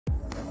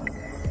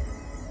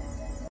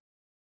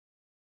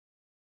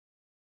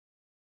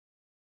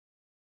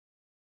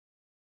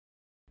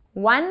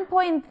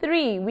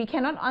1.3, we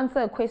cannot answer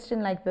a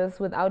question like this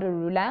without a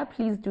ruler.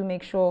 Please do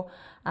make sure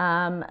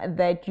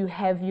that you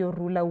have your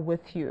ruler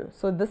with you.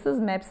 So this is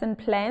maps and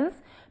plans.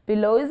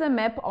 Below is a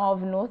map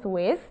of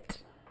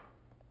Northwest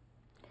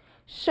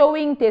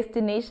showing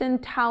destination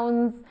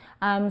towns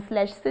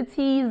slash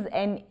cities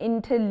and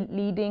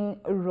interleading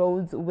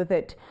roads with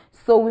it.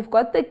 So we've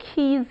got the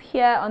keys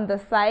here on the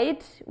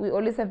side. We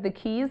always have the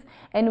keys,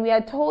 and we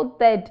are told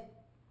that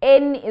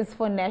N is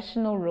for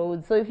national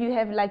roads. So if you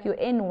have like your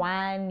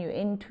N1, your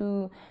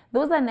N2,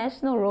 those are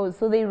national roads.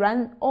 So they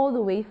run all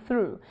the way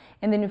through.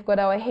 And then we've got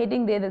our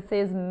heading there that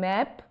says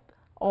map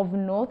of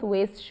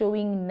Northwest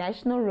showing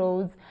national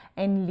roads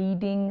and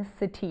leading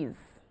cities.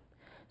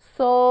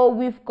 So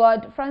we've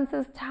got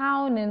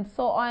Francistown and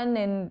so on,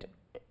 and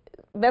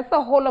that's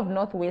the whole of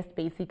Northwest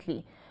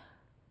basically.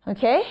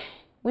 Okay,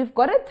 we've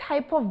got a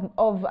type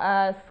of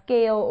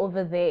scale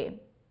over there.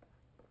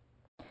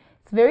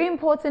 It's very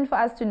important for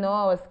us to know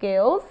our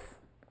scales.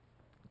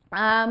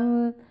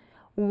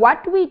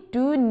 What we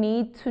do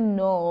need to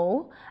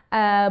know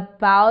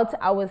about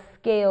our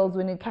scales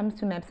when it comes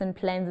to maps and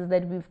plans is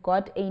that we've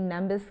got a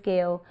number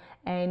scale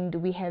and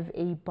we have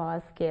a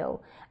bar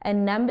scale. A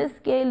number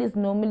scale is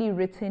normally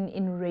written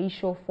in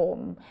ratio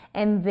form,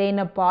 and then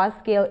a bar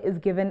scale is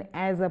given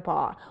as a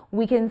bar.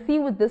 We can see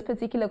with this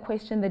particular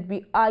question that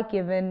we are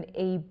given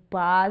a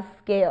bar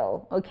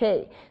scale.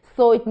 Okay,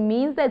 so it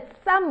means that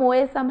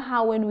somewhere,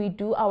 somehow, when we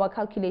do our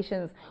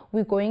calculations,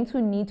 we're going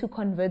to need to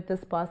convert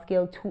this bar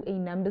scale to a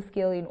number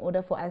scale in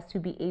order for us to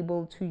be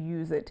able to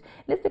use it.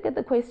 Let's look at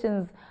the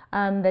questions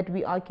that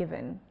we are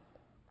given.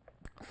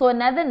 So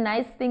another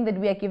nice thing that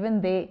we are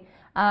given there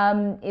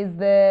is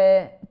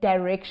the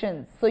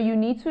directions. So you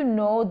need to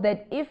know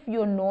that if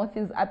your north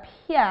is up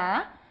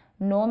here,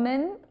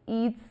 Norman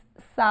eats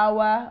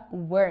sour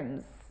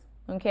worms.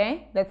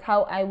 Okay, that's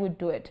how I would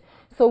do it.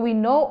 So we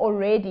know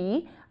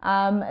already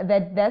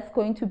that that's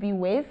going to be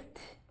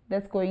west,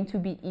 that's going to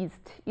be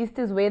east. East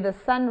is where the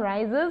sun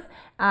rises,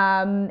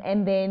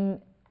 and then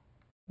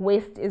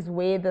west is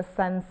where the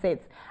sun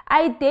sets.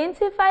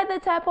 Identify the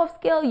type of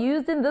scale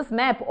used in this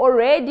map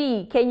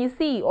already. Can you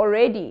see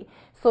already?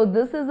 So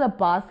this is a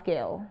bar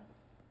scale.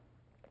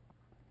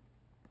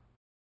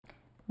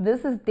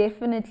 This is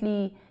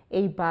definitely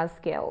a bar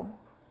scale.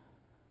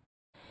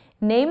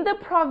 Name the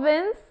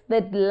province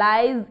that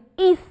lies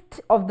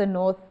east of the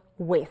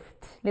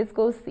Northwest. Let's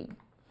go see.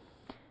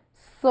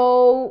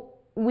 So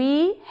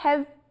we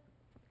have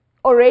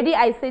already,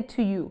 I said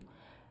to you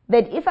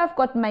that if I've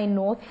got my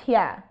north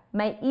here,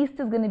 my east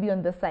is going to be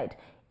on this side.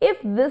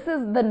 If this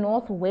is the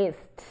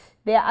Northwest,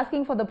 they are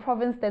asking for the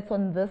province that's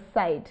on this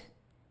side.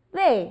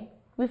 There,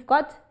 we've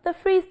got the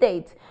Free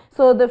State.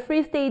 So the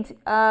Free State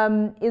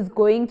is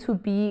going to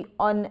be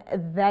on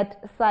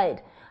that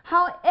side.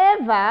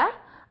 However,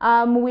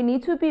 we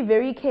need to be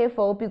very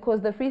careful because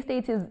the Free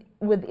State is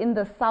within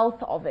the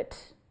south of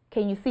it.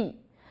 Can you see?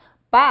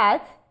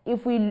 But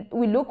if we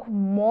look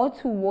more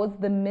towards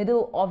the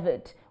middle of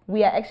it,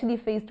 we are actually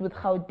faced with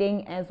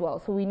Gauteng as well.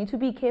 So we need to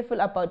be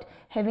careful about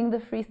having the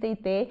Free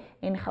State there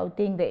and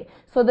Gauteng there.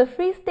 So the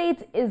Free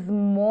State is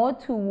more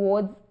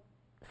towards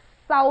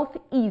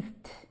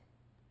southeast.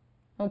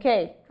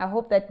 Okay, I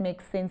hope that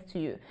makes sense to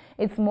you.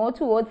 It's more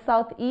towards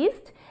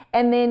southeast.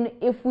 And then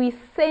if we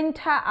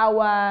center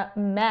our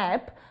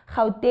map,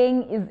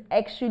 Gauteng is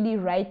actually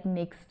right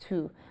next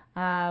to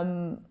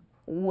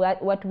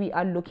what we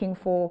are looking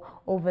for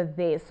over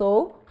there.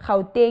 So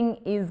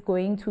Gauteng is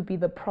going to be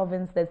the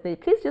province that's there.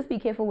 Please just be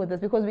careful with this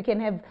because we can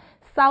have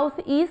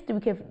southeast, we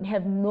can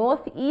have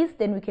northeast,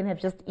 and we can have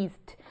just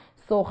east.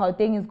 So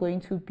Gauteng is going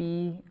to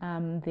be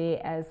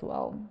there as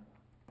well.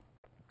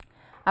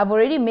 I've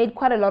already made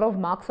quite a lot of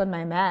marks on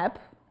my map,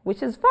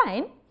 which is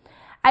fine.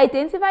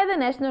 Identify the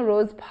national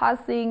roads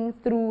passing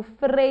through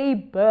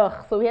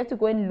Vryburg. So we have to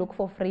go and look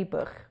for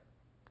Vryburg.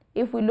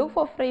 If we look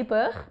for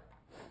Vryburg,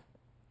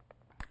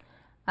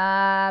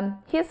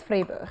 here's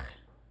Vryburg,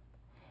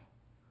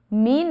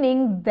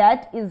 meaning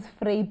that is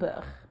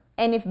Vryburg.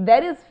 And if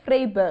that is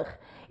Vryburg,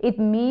 it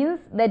means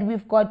that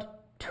we've got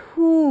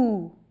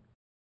two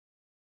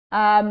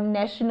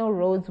national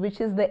roads,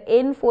 which is the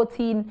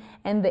N14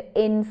 and the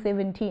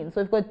N17.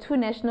 So we've got two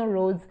national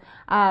roads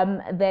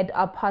that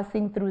are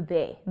passing through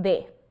there.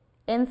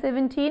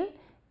 N17,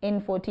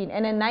 N14.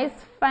 And a nice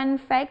fun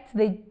fact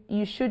that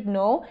you should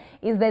know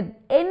is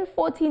that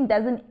N14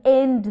 doesn't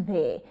end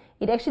there.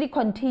 It actually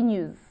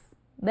continues.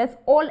 That's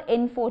all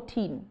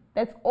N14.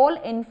 That's all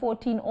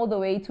N14 all the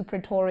way to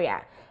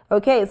Pretoria.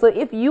 Okay, so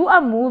if you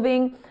are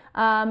moving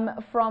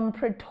from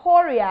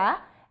Pretoria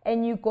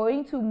and you're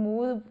going to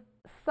move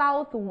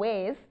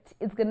southwest,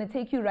 it's going to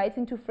take you right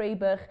into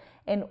Vryburg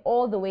and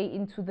all the way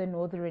into the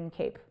Northern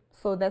Cape.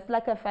 So that's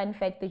like a fun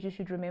fact that you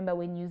should remember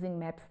when using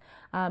maps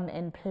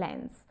and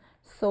plans.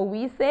 So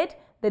we said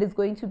that it's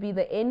going to be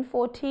the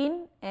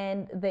N14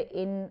 and the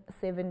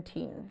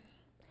N17.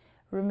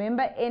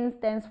 Remember, N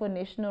stands for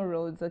national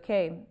roads,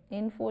 okay?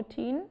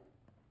 N14,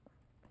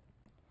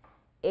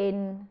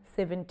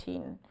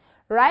 N17.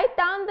 Write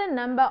down the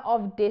number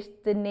of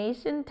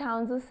destination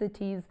towns or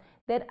cities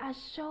that are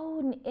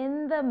shown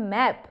in the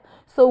map.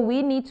 So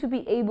we need to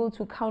be able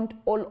to count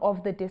all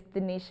of the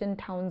destination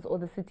towns or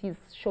the cities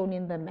shown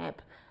in the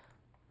map.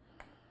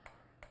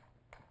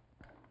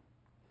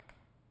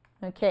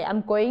 Okay,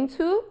 I'm going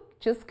to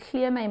just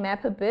clear my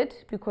map a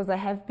bit because I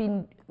have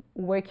been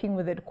working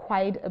with it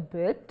quite a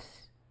bit.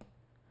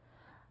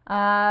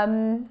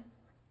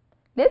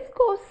 Let's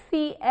go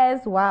see as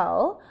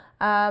well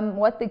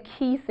what the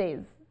key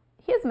says.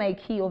 Here's my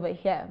key over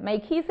here. My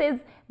key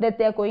says that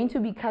they're going to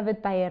be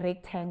covered by a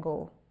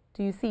rectangle.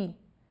 Do you see?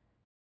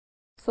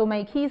 So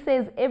my key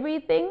says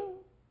everything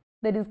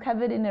that is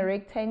covered in a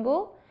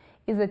rectangle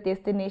is a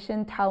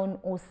destination town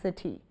or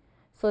city.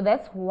 So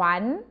that's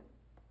 1,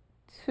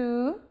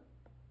 2,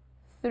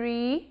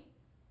 3,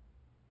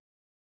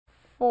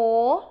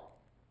 4,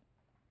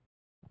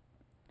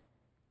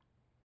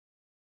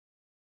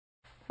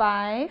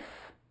 5,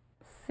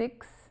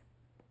 6,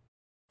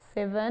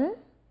 7.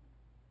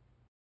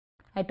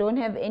 I don't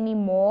have any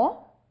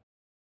more.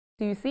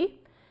 Do you see?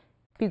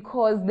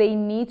 Because they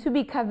need to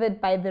be covered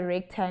by the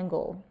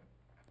rectangle.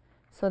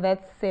 So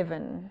that's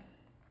 7.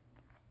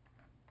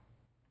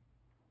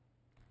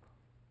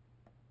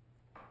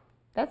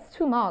 That's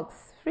 2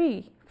 marks.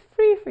 Free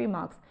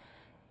marks.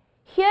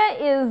 Here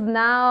is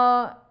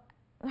now,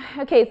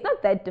 okay, it's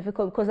not that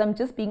difficult because I'm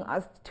just being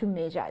asked to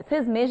measure. It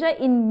says measure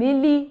in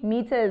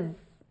millimeters.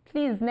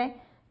 Please, ne?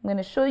 I'm going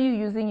to show you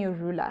using your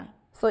ruler.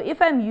 So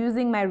if I'm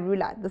using my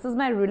ruler, this is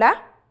my ruler,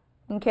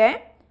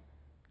 okay?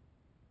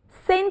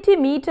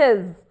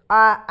 Centimeters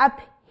are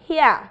up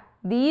here.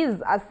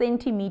 These are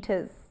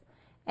centimeters.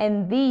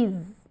 And these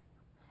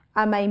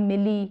are my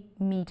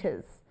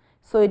millimeters.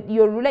 So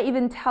your ruler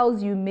even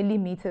tells you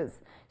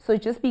millimeters. So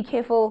just be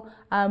careful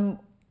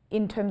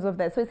in terms of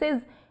that. So it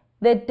says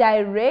the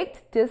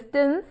direct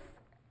distance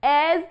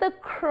as the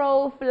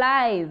crow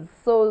flies.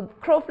 So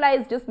crow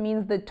flies just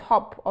means the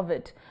top of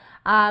it.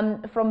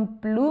 From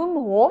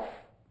Bloemhof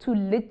to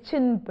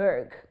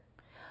Lichtenburg.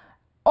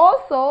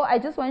 Also, I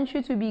just want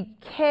you to be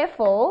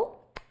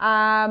careful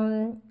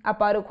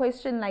about a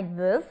question like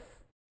this.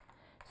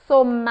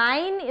 So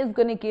mine is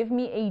going to give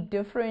me a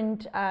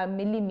different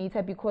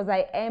millimeter because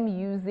I am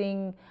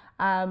using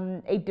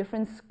a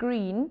different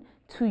screen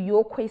to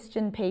your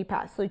question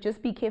paper. So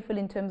just be careful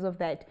in terms of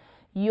that.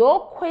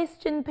 Your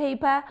question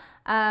paper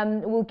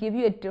will give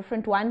you a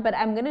different one, but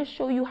I'm going to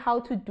show you how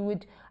to do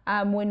it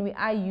when we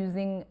are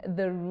using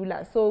the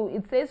ruler. So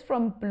it says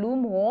from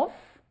Bloemhof,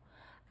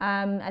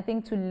 I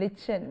think to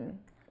Lichten.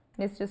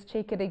 Let's just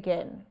check it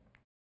again.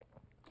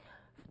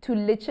 To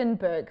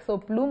Lichtenburg. So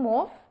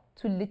Bloemhof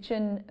to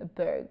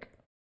Lichtenburg.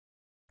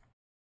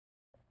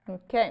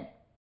 Okay.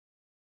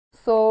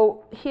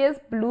 So here's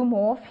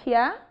Bloemhof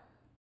here,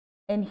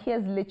 and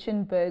here's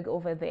Lichtenburg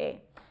over there.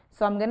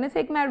 So I'm going to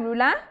take my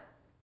ruler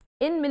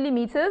in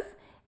millimeters,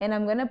 and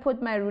I'm going to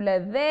put my ruler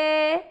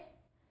there,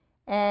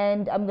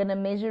 and I'm going to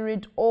measure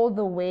it all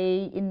the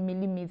way in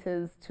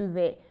millimeters to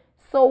there.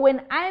 So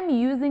when I'm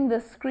using the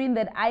screen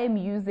that I am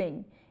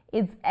using,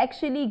 it's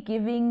actually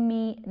giving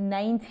me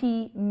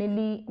 90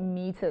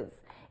 millimeters.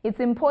 It's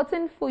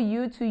important for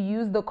you to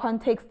use the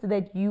context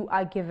that you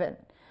are given.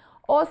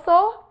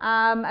 Also,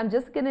 I'm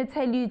just going to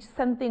tell you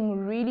something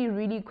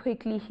really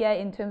quickly here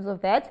in terms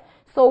of that.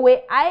 So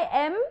where I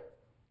am,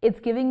 it's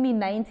giving me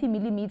 90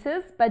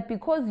 millimeters, but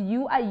because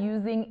you are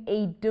using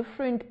a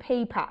different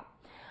paper,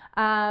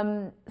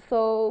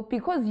 so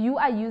because you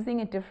are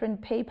using a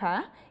different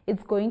paper,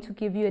 it's going to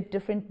give you a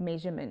different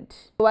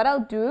measurement. So what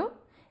I'll do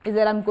is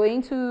that I'm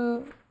going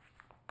to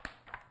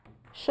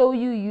show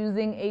you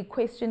using a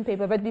question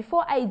paper. But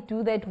before I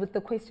do that with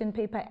the question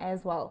paper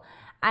as well,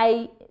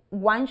 I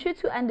want you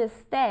to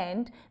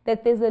understand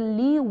that there's a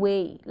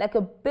leeway, like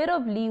a bit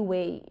of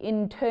leeway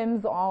in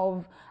terms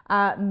of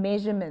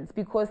measurements,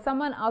 because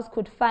someone else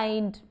could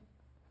find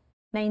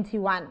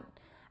 91.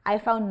 I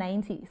found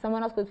 90.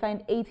 Someone else could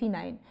find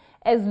 89.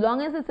 As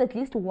long as it's at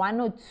least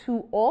 1 or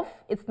 2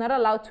 off, it's not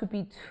allowed to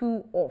be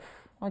 2 off.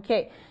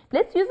 Okay,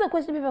 let's use the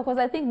question paper because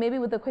I think maybe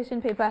with the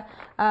question paper,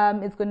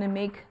 it's going to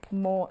make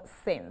more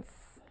sense.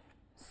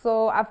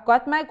 So I've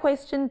got my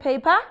question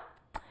paper,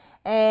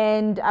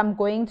 and I'm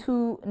going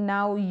to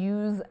now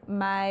use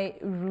my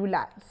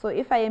ruler. So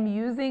if I am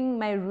using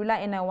my ruler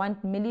and I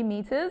want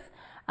millimeters,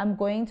 I'm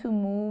going to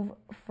move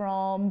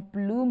from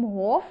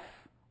Bloemhof,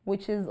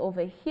 which is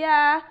over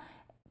here,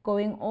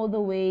 going all the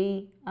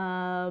way,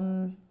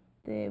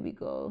 there we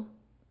go.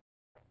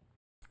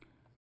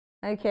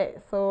 Okay,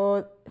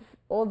 so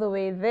all the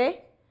way there,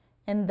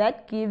 and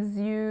that gives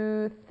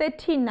you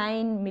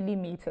 39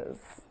 millimeters.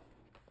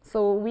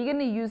 So we're going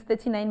to use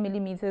 39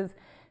 millimeters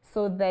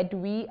so that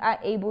we are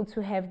able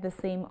to have the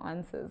same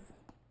answers.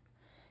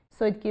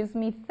 So it gives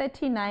me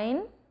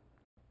 39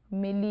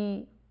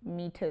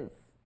 millimeters.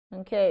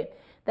 Okay,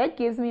 that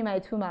gives me my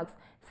 2 marks.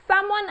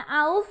 Someone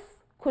else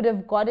could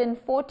have gotten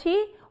 40.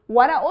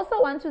 What I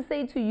also want to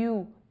say to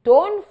you,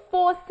 don't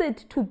force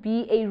it to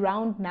be a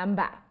round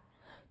number.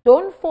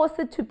 Don't force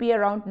it to be a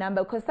round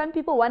number, because some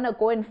people want to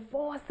go and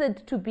force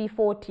it to be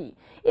 40.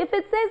 If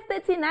it says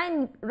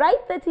 39,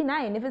 write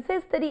 39. If it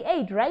says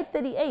 38, write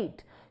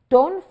 38.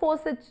 Don't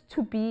force it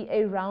to be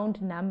a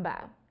round number.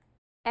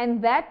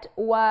 And that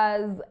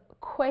was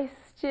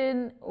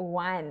question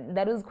 1.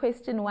 That was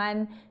question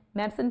 1,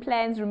 maps and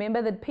plans.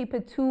 Remember that paper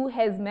 2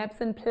 has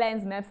maps and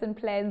plans,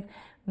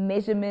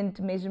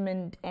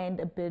 measurement, and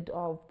a bit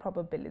of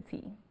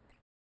probability.